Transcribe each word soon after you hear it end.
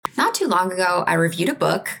long ago, I reviewed a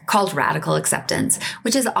book called Radical Acceptance,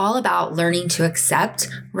 which is all about learning to accept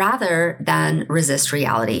rather than resist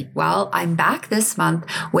reality. Well, I'm back this month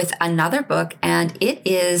with another book, and it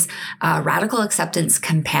is a Radical Acceptance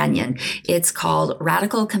Companion. It's called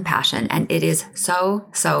Radical Compassion, and it is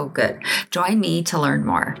so good. Join me to learn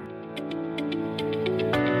more.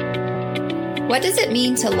 What does it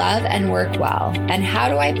mean to love and work well? And how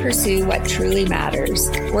do I pursue what truly matters?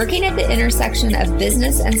 Working at the intersection of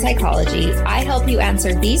business and psychology, I help you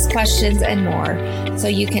answer these questions and more so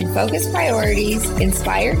you can focus priorities,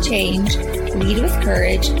 inspire change, lead with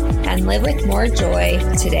courage, and live with more joy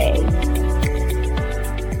today.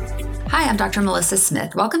 Hi, I'm Dr. Melissa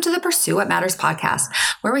Smith. Welcome to the Pursue What Matters podcast,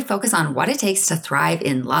 where we focus on what it takes to thrive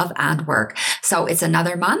in love and work. So it's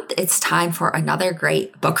another month. It's time for another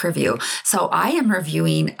great book review. So I am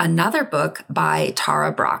reviewing another book by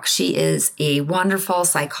Tara Brach. She is a wonderful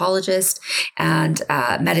psychologist and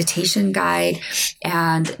meditation guide.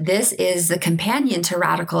 And this is the companion to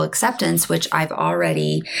Radical Acceptance, which I've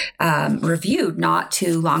already reviewed not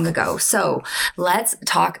too long ago. So let's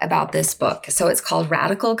talk about this book. So it's called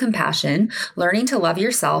Radical Compassion: Learning to Love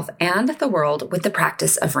Yourself and the World with the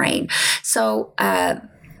Practice of RAIN. So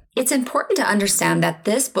it's important to understand that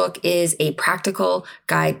this book is a practical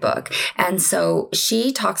guidebook. And so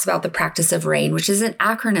she talks about the practice of RAIN, which is an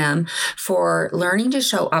acronym for learning to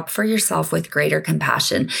show up for yourself with greater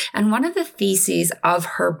compassion. And one of the theses of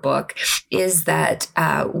her book is that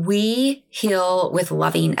we heal with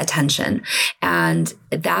loving attention. And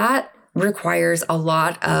that requires a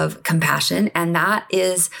lot of compassion. And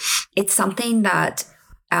it's something that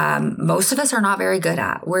most of us are not very good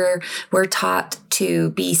at. We're taught to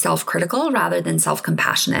be self-critical rather than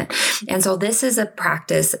self-compassionate. And so this is a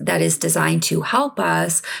practice that is designed to help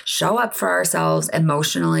us show up for ourselves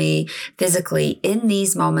emotionally, physically in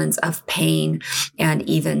these moments of pain and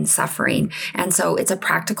even suffering. And so it's a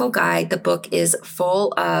practical guide. The book is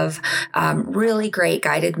full of really great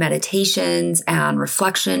guided meditations and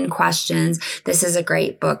reflection questions. This is a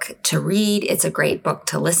great book to read. It's a great book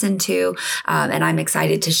to listen to. And I'm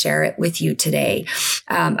excited to share it with you today.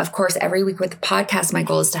 Of course, every week with the podcast, my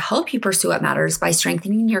goal is to help you pursue what matters by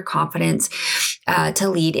strengthening your confidence to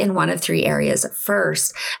lead in one of three areas.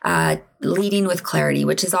 First, leading with clarity,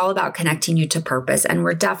 which is all about connecting you to purpose. And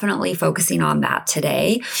we're definitely focusing on that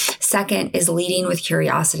today. Second is leading with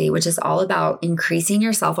curiosity, which is all about increasing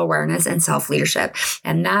your self-awareness and self-leadership.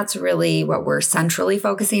 And that's really what we're centrally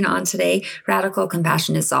focusing on today. Radical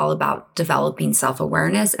compassion is all about developing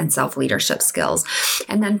self-awareness and self-leadership skills.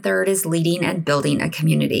 And then third is leading and building a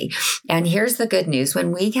community. And here's the good news.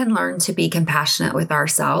 When we can learn to be compassionate with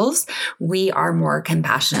ourselves, we are more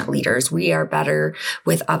compassionate leaders. We are better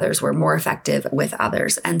with others. We're more effective with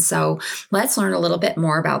others. And so let's learn a little bit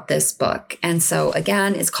more about this book. And so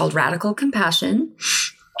again, it's called Radical Compassion.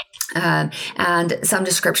 And some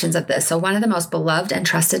descriptions of this. So one of the most beloved and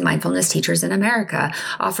trusted mindfulness teachers in America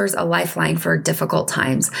offers a lifeline for difficult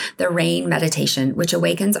times, the RAIN meditation, which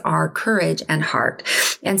awakens our courage and heart.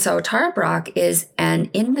 And so Tara Brach is an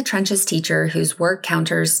in-the-trenches teacher whose work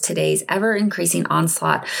counters today's ever-increasing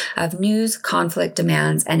onslaught of news, conflict,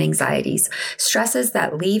 demands, and anxieties, stresses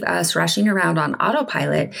that leave us rushing around on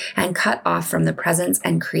autopilot and cut off from the presence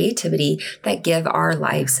and creativity that give our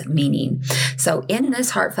lives meaning. So in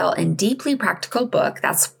this heartfelt and deeply practical book,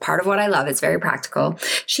 that's part of what I love. It's very practical.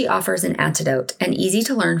 She offers an antidote, an easy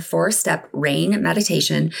to learn 4-step RAIN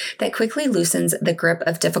meditation that quickly loosens the grip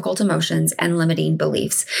of difficult emotions and limiting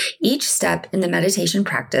beliefs. Each step in the meditation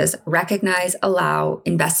practice, recognize, allow,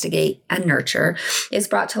 investigate, and nurture, is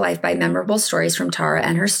brought to life by memorable stories from Tara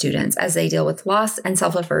and her students as they deal with loss and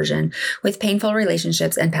self-aversion, with painful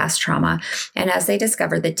relationships and past trauma, and as they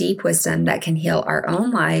discover the deep wisdom that can heal our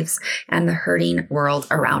own lives and the hurting world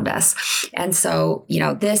around us. And so,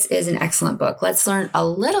 this is an excellent book. Let's learn a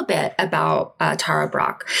little bit about Tara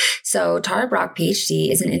Brach. So Tara Brach,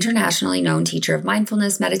 PhD, is an internationally known teacher of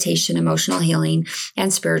mindfulness, meditation, emotional healing,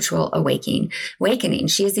 and spiritual awakening.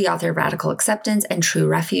 She is the author of Radical Acceptance and True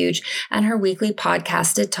Refuge, and her weekly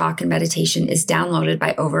podcasted talk and meditation is downloaded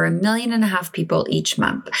by over 1.5 million people each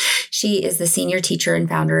month. She is the senior teacher and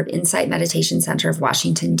founder of Insight Meditation Center of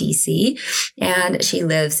Washington, D.C., and she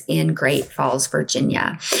lives in Great Falls,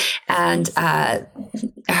 Virginia. And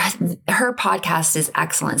her podcast is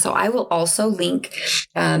excellent. So I will also link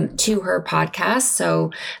to her podcast,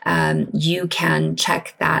 so you can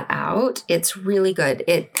check that out. It's really good.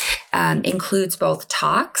 It includes both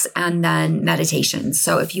talks and then meditations.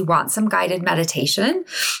 So if you want some guided meditation,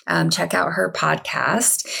 check out her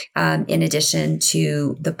podcast in addition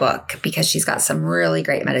to the book, because she's got some really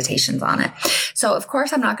great meditations on it. So of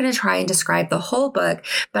course, I'm not going to try and describe the whole book,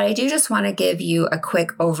 but I do just want to give you a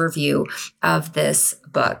quick overview of this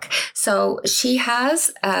book. So she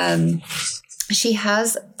has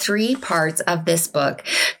 3 parts of this book.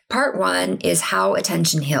 Part 1 is how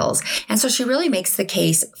attention heals. And so she really makes the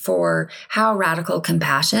case for how radical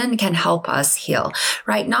compassion can help us heal,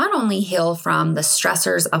 right? Not only heal from the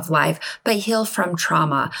stressors of life, but heal from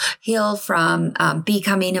trauma, heal from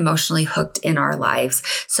becoming emotionally hooked in our lives.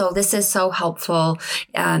 So this is so helpful.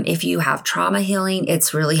 If you have trauma healing,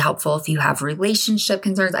 it's really helpful. If you have relationship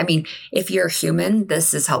concerns, I mean, if you're human,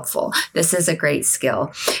 this is helpful. This is a great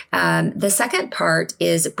skill. The second part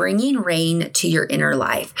is bringing rain to your inner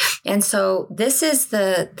life. And so this is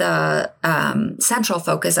the central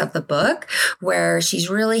focus of the book, where she's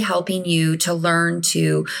really helping you to learn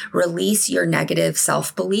to release your negative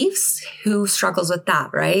self-beliefs. Who struggles with that,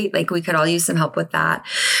 right? Like, we could all use some help with that.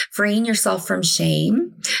 Freeing yourself from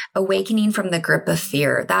shame, awakening from the grip of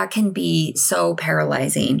fear. That can be so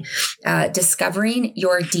paralyzing. Discovering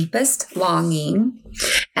your deepest longing.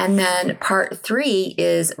 And then part 3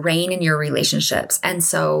 is rain in your relationships. And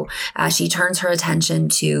so she turns her attention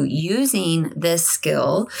to using this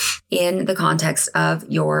skill in the context of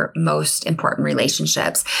your most important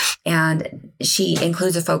relationships. And she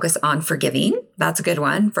includes a focus on forgiving. That's a good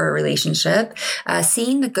one for a relationship.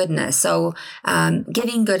 Seeing the goodness. So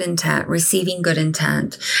giving good intent, receiving good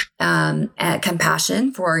intent,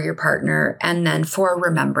 compassion for your partner, and then 4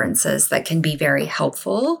 remembrances that can be very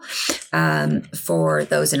helpful for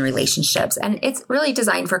those in relationships. And it's really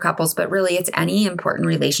designed for couples, but really it's any important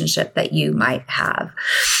relationship that you might have.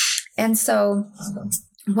 And so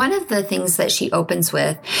one of the things that she opens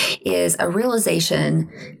with is a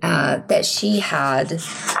realization that she had,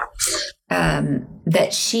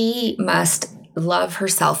 that she must love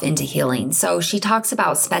herself into healing. So she talks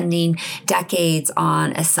about spending decades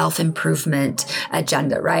on a self-improvement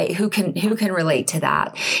agenda, right? Who can relate to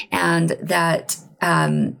that? And that,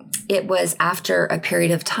 it was after a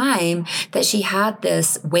period of time that she had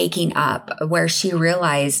this waking up where she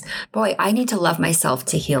realized, boy, I need to love myself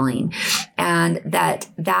to healing. And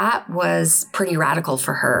that was pretty radical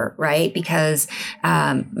for her, right? Because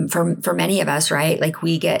for many of us, right, like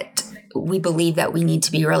we believe that we need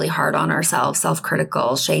to be really hard on ourselves,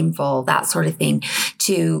 self-critical, shameful, that sort of thing,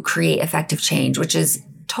 to create effective change, which is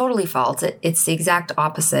totally false. It's the exact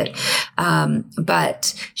opposite.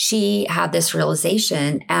 But she had this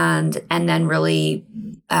realization and then really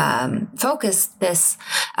focused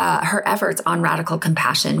her efforts on radical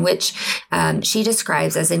compassion, which she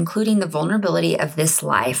describes as including the vulnerability of this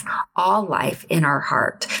life, all life in our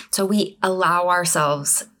heart. So we allow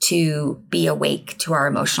ourselves to be awake to our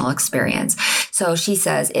emotional experience. So she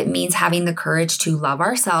says it means having the courage to love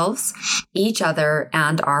ourselves, each other,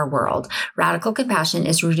 and our world. Radical compassion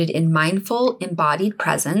is rooted in mindful, embodied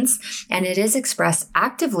presence, and it is expressed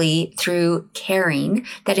actively through caring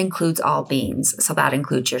that includes all beings. So that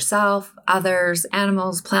includes yourself, others,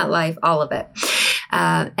 animals, plant life, all of it.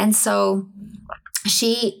 And so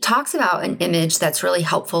she talks about an image that's really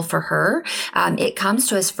helpful for her. It comes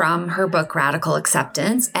to us from her book, Radical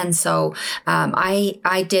Acceptance. And so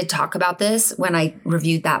I did talk about this when I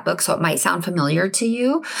reviewed that book, so it might sound familiar to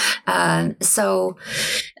you.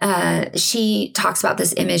 She talks about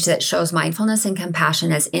this image that shows mindfulness and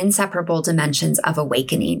compassion as inseparable dimensions of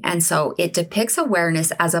awakening. And so it depicts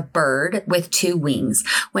awareness as a bird with 2 wings.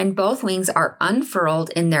 When both wings are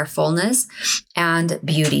unfurled in their fullness and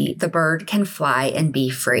beauty, the bird can fly and be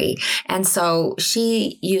free. And so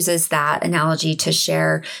she uses that analogy to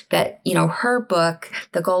share that, her book,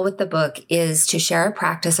 the goal with the book is to share a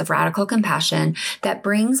practice of radical compassion that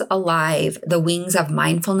brings alive the wings of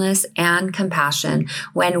mindfulness and compassion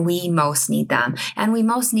when we most need them. And we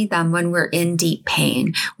most need them when we're in deep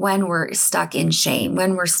pain, when we're stuck in shame,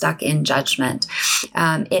 when we're stuck in judgment.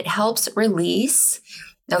 It helps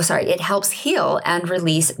heal and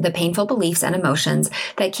release the painful beliefs and emotions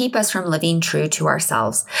that keep us from living true to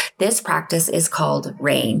ourselves. This practice is called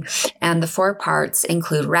RAIN, and the 4 parts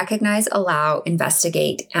include recognize, allow,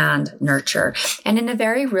 investigate, and nurture. And in a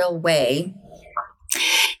very real way,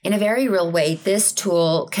 In a very real way, this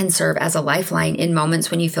tool can serve as a lifeline in moments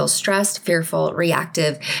when you feel stressed, fearful,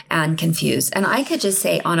 reactive, and confused. And I could just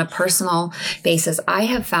say on a personal basis, I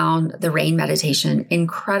have found the RAIN meditation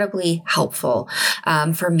incredibly helpful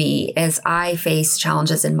for me as I face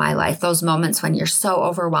challenges in my life. Those moments when you're so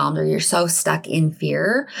overwhelmed or you're so stuck in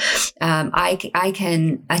fear, I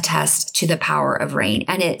can attest to the power of RAIN.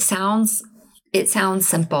 And it sounds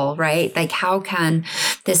simple, right? Like, how can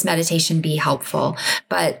this meditation be helpful?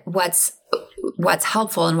 But what's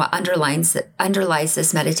helpful and what underlies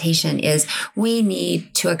this meditation is we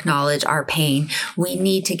need to acknowledge our pain. We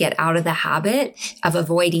need to get out of the habit of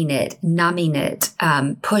avoiding it, numbing it,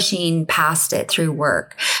 pushing past it through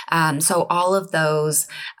work. So all of those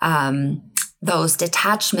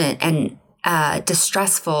detachment and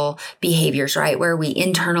distressful behaviors, right? Where we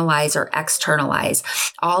internalize or externalize.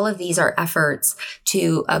 All of these are efforts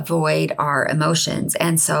to avoid our emotions.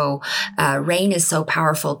 And so RAIN is so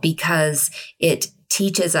powerful because it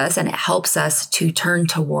teaches us and it helps us to turn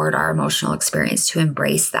toward our emotional experience, to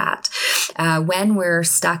embrace that. When we're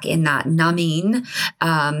stuck in that numbing,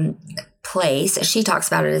 place, she talks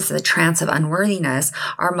about it as the trance of unworthiness,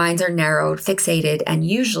 our minds are narrowed, fixated, and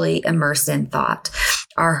usually immersed in thought.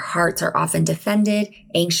 Our hearts are often defended,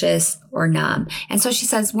 anxious, or numb. And so she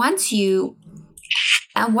says, once you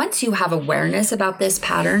have awareness about this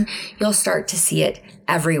pattern, you'll start to see it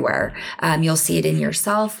everywhere. You'll see it in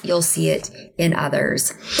yourself. You'll see it in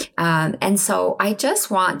others. And so I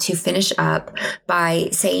just want to finish up by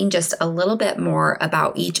saying just a little bit more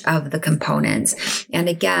about each of the components. And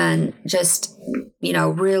again, just,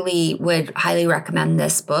 really would highly recommend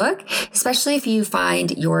this book, especially if you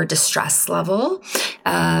find your distress level,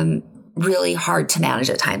 really hard to manage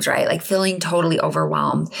at times, right? Like feeling totally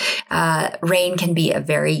overwhelmed. RAIN can be a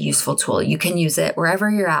very useful tool. You can use it wherever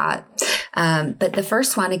you're at. But the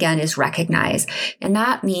first one, again, is recognize. And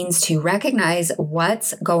that means to recognize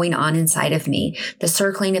what's going on inside of me, the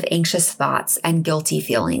circling of anxious thoughts and guilty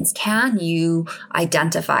feelings. Can you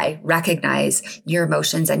identify, recognize your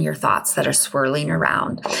emotions and your thoughts that are swirling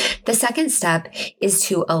around? The second step is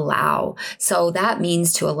to allow. So that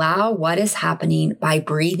means to allow what is happening by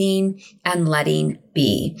breathing and letting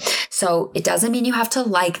be. So it doesn't mean you have to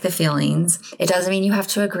like the feelings. It doesn't mean you have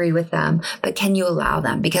to agree with them, but can you allow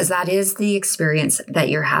them? Because that is the experience that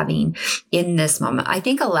you're having in this moment. I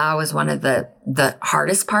think allow is one of the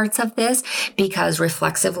hardest parts of this, because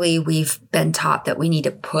reflexively we've been taught that we need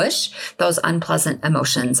to push those unpleasant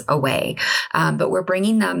emotions away. But we're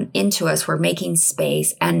bringing them into us. We're making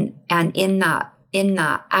space. And in that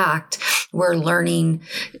act, we're learning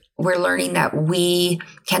that we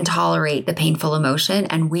can tolerate the painful emotion,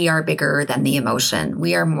 and we are bigger than the emotion.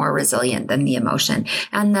 We are more resilient than the emotion,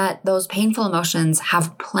 and that those painful emotions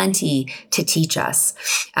have plenty to teach us.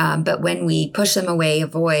 But when we push them away,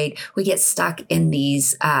 avoid, we get stuck in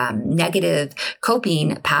these negative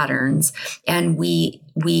coping patterns, and we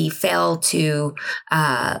fail to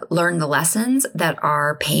learn the lessons that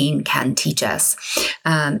our pain can teach us.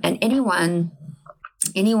 And anyone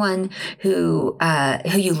who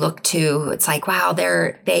you look to, it's like, wow,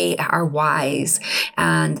 they are wise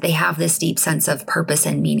and they have this deep sense of purpose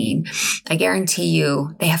and meaning. I guarantee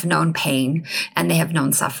you they have known pain and they have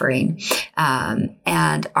known suffering.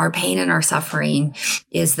 And our pain and our suffering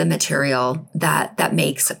is the material that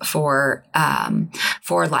makes for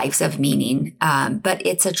lives of meaning. But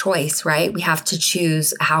it's a choice, right? We have to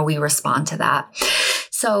choose how we respond to that.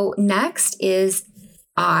 So next is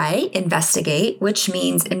investigate, which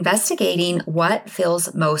means investigating what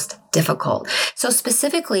feels most difficult. So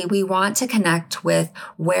specifically, we want to connect with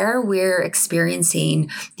where we're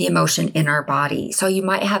experiencing the emotion in our body. So you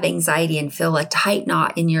might have anxiety and feel a tight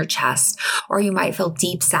knot in your chest, or you might feel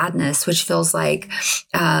deep sadness, which feels like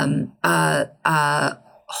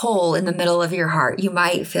hole in the middle of your heart. You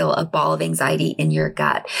might feel a ball of anxiety in your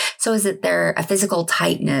gut. So is it there a physical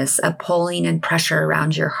tightness, a pulling and pressure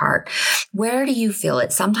around your heart? Where do you feel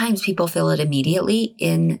it? Sometimes people feel it immediately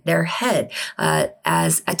in their head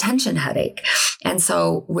as a tension headache. And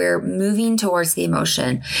so we're moving towards the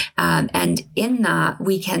emotion. And in that,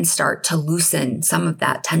 we can start to loosen some of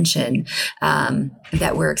that tension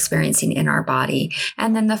that we're experiencing in our body.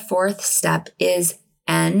 And then the fourth step is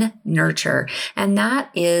nurture. And that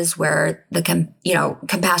is where the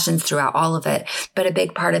compassion's throughout all of it, but a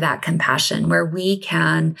big part of that compassion where we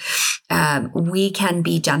can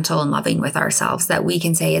be gentle and loving with ourselves, that we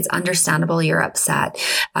can say, it's understandable you're upset.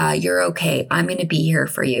 You're okay. I'm going to be here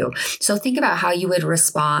for you. So think about how you would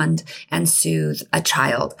respond and soothe a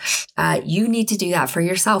child. You need to do that for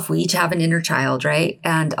yourself. We each have an inner child, right?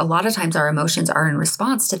 And a lot of times our emotions are in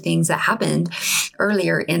response to things that happened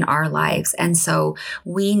earlier in our lives. And so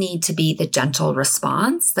we need to be the gentle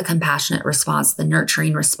response, the compassionate response, the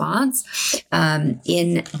nurturing response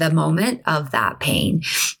in the moment of that pain.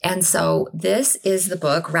 And so this is the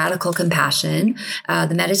book, Radical Compassion.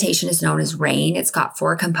 The meditation is known as RAIN. It's got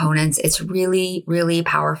 4 components. It's really, really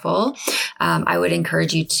powerful. I would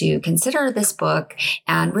encourage you to consider this book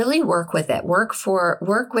and really work with it. Work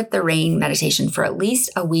with the RAIN meditation for at least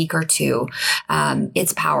a week or 2.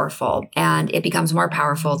 It's powerful, and it becomes more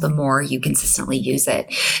powerful the more you consistently use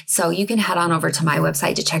it. So you can head on over to my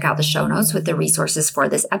website to check out the show notes with the resources for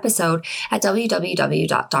this episode at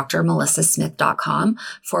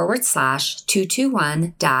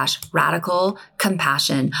www.drmelissasmith.com/221-radical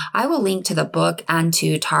compassion. I will link to the book and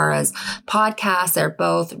to Tara's podcast. They're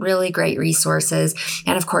both really great resources.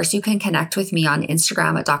 And of course, you can connect with me on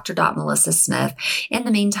Instagram at dr.melissasmith. In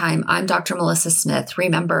the meantime, I'm Dr. Melissa Smith.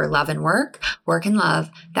 Remember, love and work and love.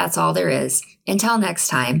 That's all there is. Until next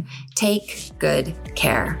time, take good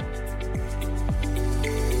care.